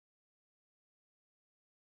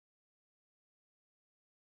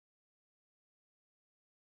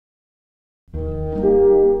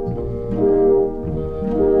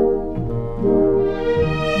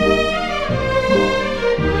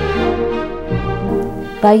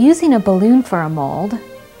By using a balloon for a mold,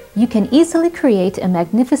 you can easily create a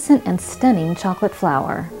magnificent and stunning chocolate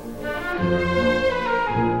flower.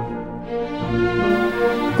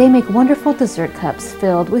 They make wonderful dessert cups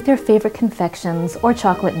filled with your favorite confections or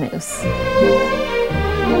chocolate mousse,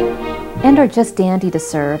 and are just dandy to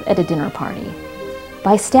serve at a dinner party.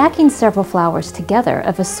 By stacking several flowers together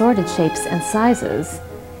of assorted shapes and sizes,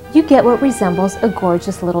 you get what resembles a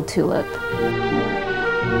gorgeous little tulip.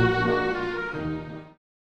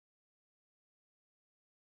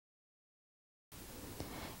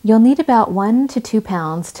 You'll need about 1 to 2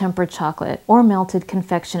 pounds tempered chocolate or melted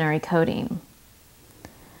confectionery coating,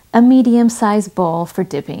 a medium-sized bowl for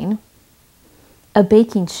dipping, a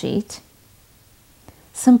baking sheet,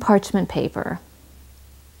 some parchment paper.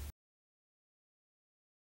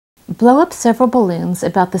 Blow up several balloons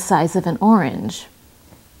about the size of an orange.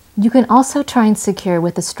 You can also try and secure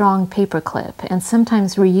with a strong paper clip and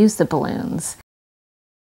sometimes reuse the balloons.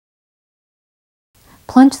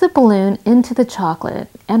 Plunge the balloon into the chocolate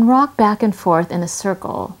and rock back and forth in a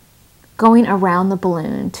circle, going around the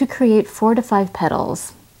balloon to create 4 to 5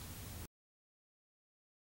 petals.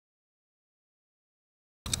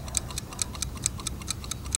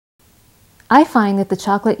 I find that the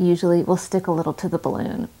chocolate usually will stick a little to the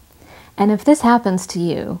balloon, and if this happens to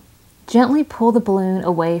you, gently pull the balloon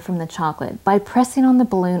away from the chocolate by pressing on the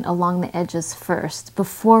balloon along the edges first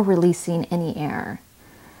before releasing any air.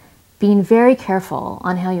 Being very careful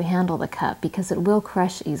on how you handle the cup because it will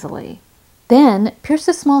crush easily. Then pierce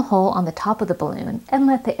a small hole on the top of the balloon and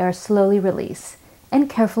let the air slowly release, and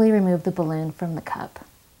carefully remove the balloon from the cup.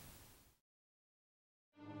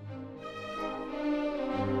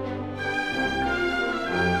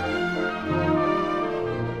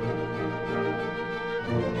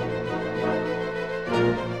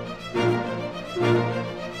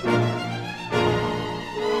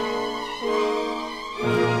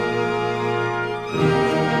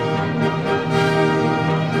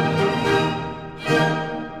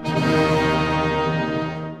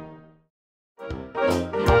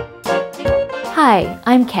 Hi,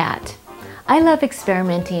 I'm Kat. I love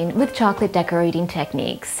experimenting with chocolate decorating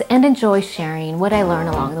techniques and enjoy sharing what I learn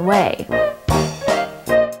along the way.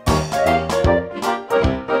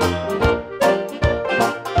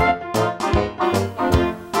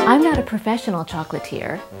 I'm not a professional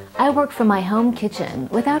chocolatier. I work from my home kitchen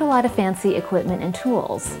without a lot of fancy equipment and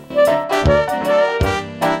tools.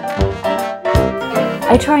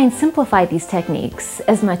 I try and simplify these techniques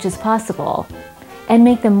as much as possible and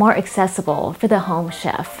make them more accessible for the home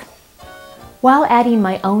chef, while adding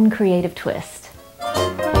my own creative twist.